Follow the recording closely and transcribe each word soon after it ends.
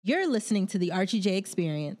You're listening to the Archie Jay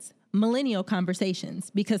Experience, millennial conversations,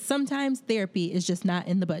 because sometimes therapy is just not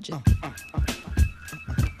in the budget.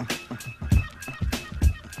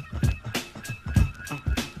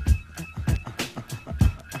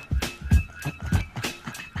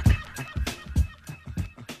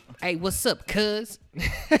 Hey, what's up, cuz?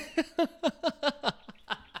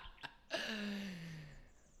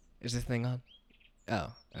 Is this thing on?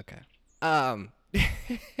 Oh, okay.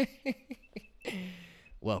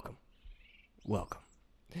 Welcome.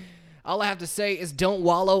 All I have to say is don't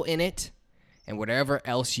wallow in it, and whatever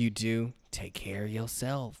else you do, take care of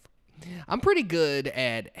yourself. I'm pretty good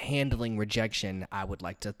at handling rejection, I would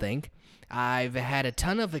like to think. I've had a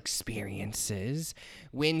ton of experiences.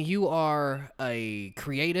 When you are a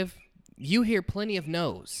creative, you hear plenty of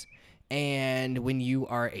no's. And when you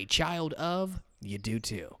are a child of, you do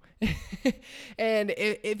too. And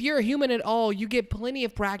if you're a human at all, you get plenty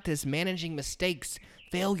of practice managing mistakes,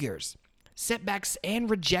 failures, setbacks,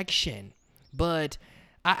 and rejection. But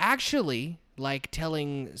I actually like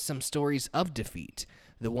telling some stories of defeat,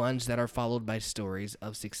 the ones that are followed by stories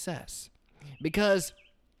of success. Because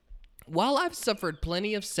while I've suffered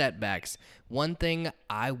plenty of setbacks, one thing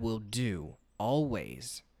I will do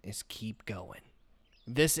always is keep going.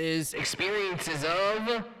 This is Experiences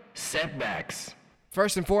of Setbacks.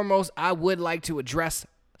 First and foremost, I would like to address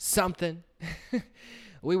something.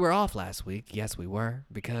 We were off last week. Yes, we were.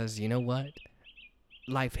 Because you know what?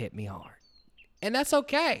 Life hit me hard. And that's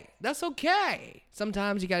okay. That's okay.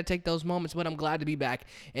 Sometimes you got to take those moments, but I'm glad to be back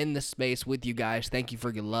in the space with you guys. Thank you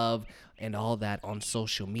for your love and all that on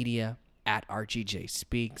social media at Archie Jay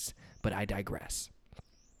Speaks, but I digress.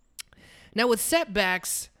 Now, with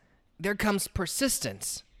setbacks, there comes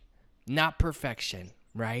persistence, not perfection,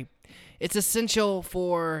 right? It's essential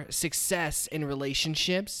for success in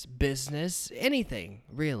relationships, business, anything,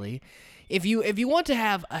 really. If you want to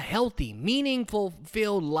have a healthy, meaningful,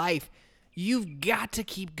 fulfilled life, you've got to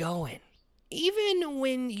keep going. Even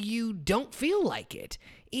when you don't feel like it,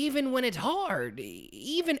 even when it's hard,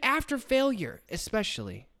 even after failure,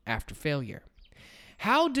 especially after failure.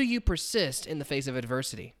 How do you persist in the face of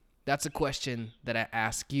adversity? That's a question that I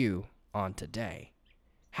ask you on today.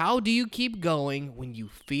 How do you keep going when you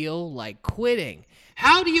feel like quitting?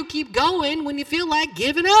 How do you keep going when you feel like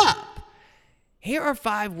giving up? Here are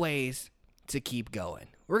 5 ways to keep going.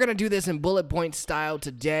 We're going to do this in bullet point style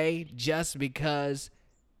today just because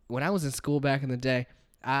when I was in school back in the day,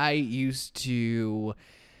 I used to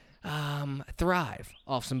thrive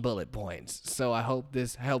off some bullet points. So I hope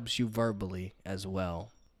this helps you verbally as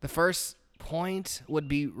well. The first point would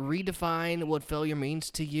be redefine what failure means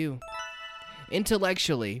to you.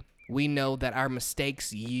 Intellectually, we know that our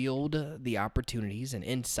mistakes yield the opportunities and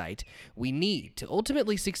insight we need to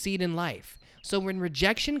ultimately succeed in life. So when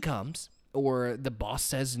rejection comes, or the boss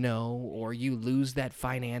says no, or you lose that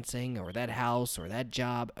financing, or that house, or that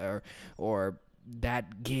job, or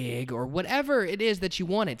that gig, or whatever it is that you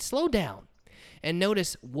wanted, slow down and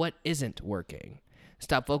notice what isn't working.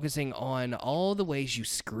 Stop focusing on all the ways you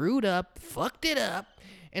screwed up, fucked it up,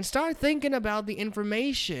 and start thinking about the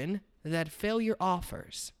information that failure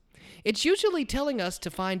offers. It's usually telling us to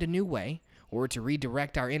find a new way or to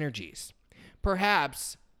redirect our energies.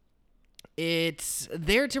 Perhaps it's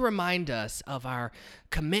there to remind us of our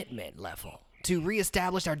commitment level, to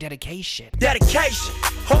reestablish our dedication. Dedication,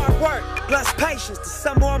 hard work, plus patience. To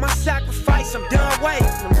some more of my sacrifice, I'm done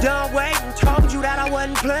waiting. Told you that I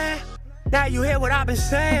wasn't playing. Now you hear what I've been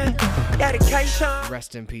saying. Dedication.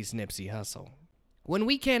 Rest in peace, Nipsey Hussle. When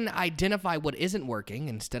we can identify what isn't working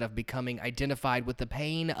instead of becoming identified with the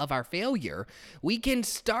pain of our failure, we can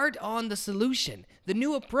start on the solution, the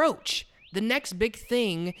new approach, the next big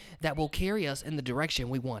thing that will carry us in the direction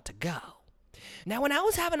we want to go. Now, when I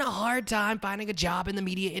was having a hard time finding a job in the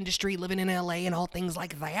media industry, living in LA and all things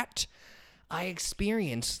like that, I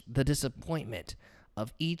experienced the disappointment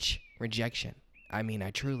of each rejection. I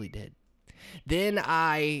truly did. Then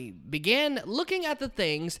I began looking at the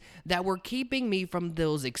things that were keeping me from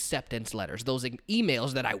those acceptance letters, those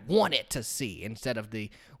emails that I wanted to see instead of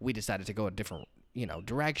we decided to go a different,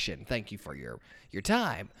 direction. Thank you for your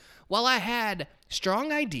time. While I had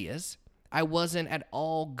strong ideas, I wasn't at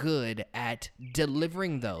all good at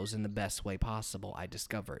delivering those in the best way possible, I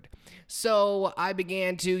discovered. So I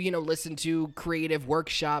began to, listen to creative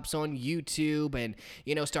workshops on YouTube and,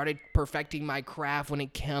 started perfecting my craft when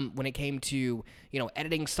it came to,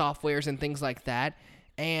 editing softwares and things like that.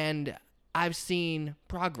 And I've seen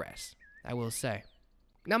progress, I will say.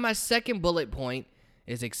 Now, my second bullet point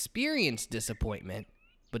is experience disappointment,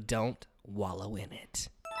 but don't wallow in it.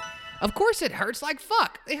 Of course it hurts like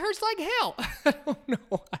fuck. It hurts like hell. I don't know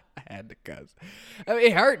why I had to cuss. I mean,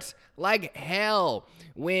 it hurts like hell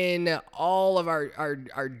when all of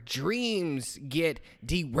our dreams get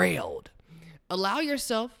derailed. Allow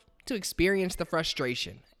yourself to experience the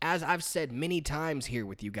frustration, as I've said many times here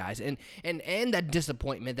with you guys, and that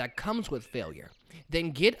disappointment that comes with failure.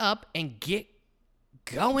 Then get up and get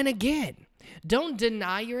going again. Don't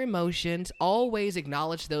deny your emotions. Always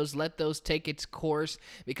acknowledge those. Let those take its course,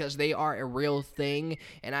 because they are a real thing.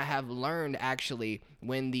 And I have learned, actually,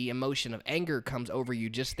 when the emotion of anger comes over you,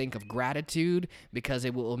 just think of gratitude, because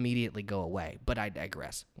it will immediately go away. But I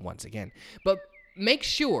digress once again. But make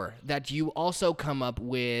sure that you also come up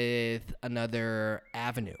with another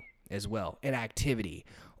avenue as well, an activity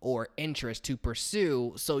or interest to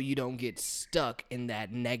pursue, so you don't get stuck in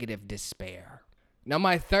that negative despair. Now,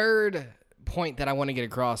 my third point that I want to get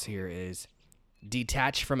across here is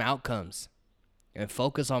detach from outcomes and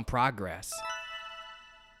focus on progress.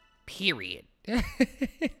 Period.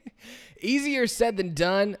 Easier said than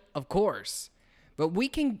done, of course, but we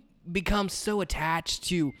can become so attached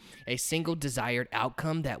to a single desired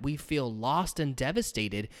outcome that we feel lost and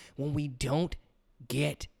devastated when we don't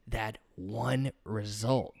get that one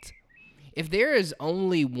result. If there is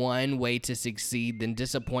only one way to succeed, then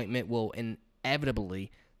disappointment will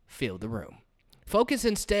inevitably fill the room. Focus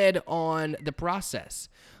instead on the process.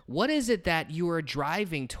 What is it that you are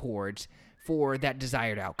driving towards for that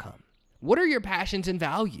desired outcome? What are your passions and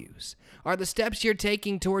values? Are the steps you're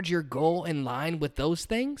taking towards your goal in line with those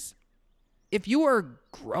things? If you are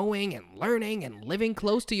growing and learning and living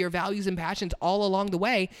close to your values and passions all along the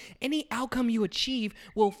way, any outcome you achieve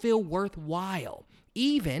will feel worthwhile,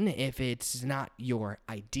 even if it's not your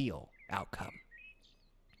ideal outcome.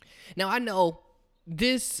 Now, I know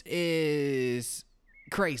this is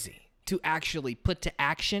crazy to actually put to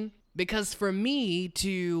action, because for me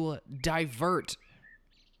to divert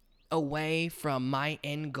away from my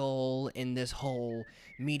end goal in this whole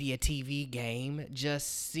media TV game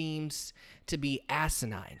just seems to be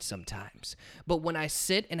asinine sometimes. But when I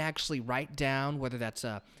sit and actually write down, whether that's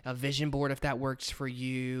a vision board, if that works for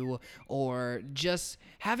you, or just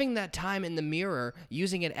having that time in the mirror,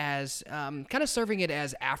 using it as kind of serving it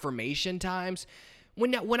as affirmation times,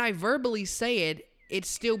 when I verbally say it, it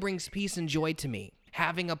still brings peace and joy to me.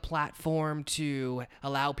 Having a platform to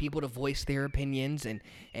allow people to voice their opinions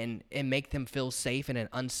and make them feel safe in an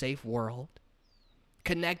unsafe world.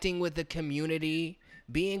 Connecting with the community,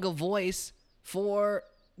 being a voice for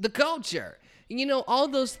the culture. You know, all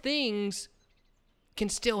those things can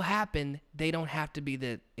still happen. They don't have to be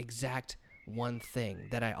the exact one thing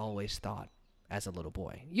that I always thought as a little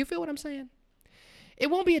boy. You feel what I'm saying? It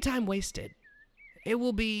won't be a time wasted. It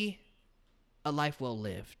will be a life well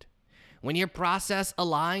lived. When your process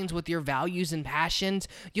aligns with your values and passions,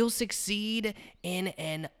 you'll succeed in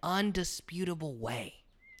an undisputable way.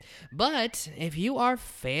 But if you are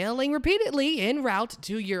failing repeatedly en route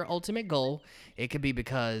to your ultimate goal, it could be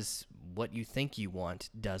because what you think you want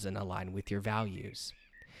doesn't align with your values.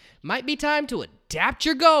 Might be time to adapt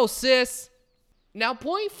your goal, sis. Now,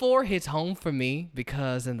 point 4 hits home for me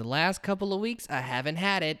because in the last couple of weeks, I haven't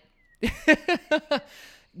had it.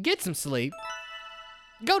 Get some sleep.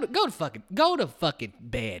 Go to fucking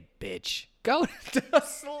bed, bitch. Go to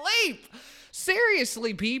sleep.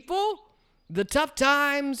 Seriously, people. The tough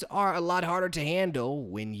times are a lot harder to handle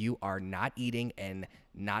when you are not eating and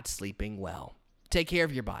not sleeping well. Take care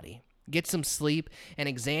of your body. Get some sleep and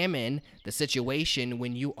examine the situation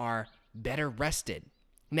when you are better rested.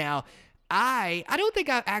 Now, I don't think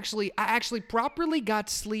I actually properly got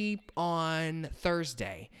sleep on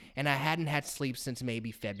Thursday, and I hadn't had sleep since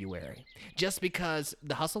maybe February, just because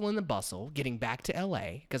the hustle and the bustle, getting back to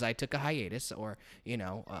LA, because I took a hiatus, or,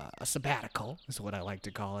 a sabbatical is what I like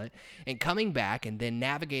to call it, and coming back and then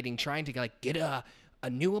navigating, trying to get a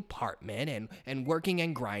new apartment and working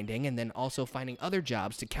and grinding, and then also finding other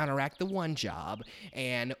jobs to counteract the one job.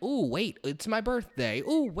 And, ooh, wait, it's my birthday.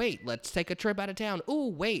 Ooh, wait, let's take a trip out of town. Ooh,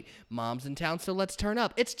 wait, mom's in town, so let's turn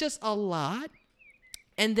up. It's just a lot.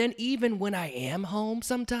 And then even when I am home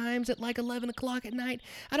sometimes at 11 o'clock at night,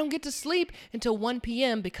 I don't get to sleep until 1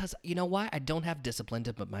 p.m. because, you know why? I don't have discipline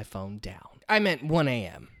to put my phone down. I meant 1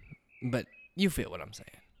 a.m., but you feel what I'm saying.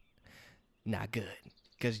 Not good.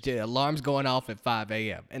 Because the alarm's going off at 5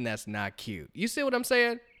 a.m., and that's not cute. You see what I'm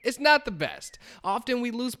saying? It's not the best. Often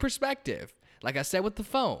we lose perspective, like I said with the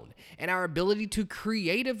phone, and our ability to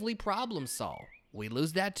creatively problem solve. We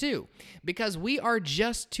lose that too, because we are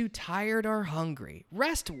just too tired or hungry.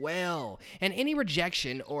 Rest well, and any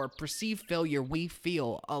rejection or perceived failure we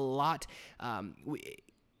feel a lot,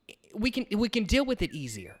 we can deal with it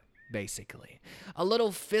easier basically. A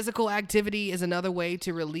little physical activity is another way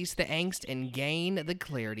to release the angst and gain the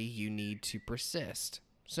clarity you need to persist.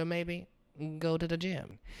 So maybe go to the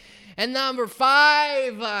gym. And number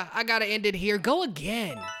 5, I gotta end it here. Go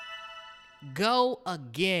again. Go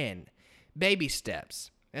again. Baby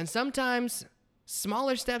steps. And sometimes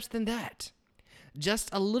smaller steps than that. Just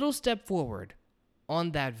a little step forward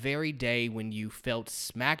on that very day when you felt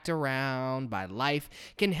smacked around by life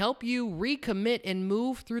can help you recommit and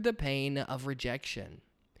move through the pain of rejection.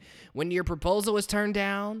 When your proposal is turned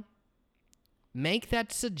down, make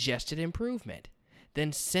that suggested improvement.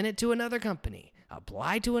 Then send it to another company.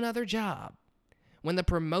 Apply to another job. When the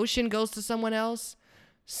promotion goes to someone else,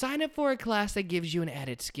 sign up for a class that gives you an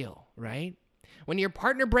added skill, right? When your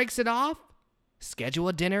partner breaks it off, schedule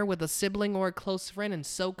a dinner with a sibling or a close friend and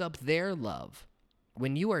soak up their love.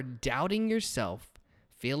 When you are doubting yourself,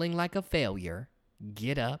 feeling like a failure,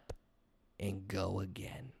 get up and go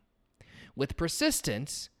again. With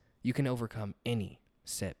persistence, you can overcome any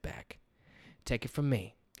setback. Take it from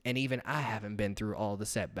me, and even I haven't been through all the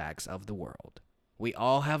setbacks of the world. We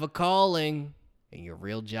all have a calling, and your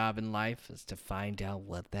real job in life is to find out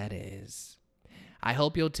what that is. I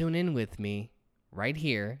hope you'll tune in with me right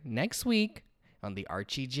here next week on the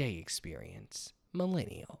Archie Jay Experience,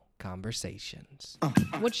 Millennial Conversations.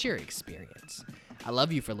 What's your experience? I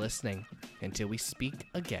love you for listening. Until we speak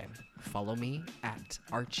again, follow me at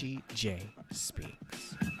Archie Jay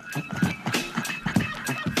Speaks.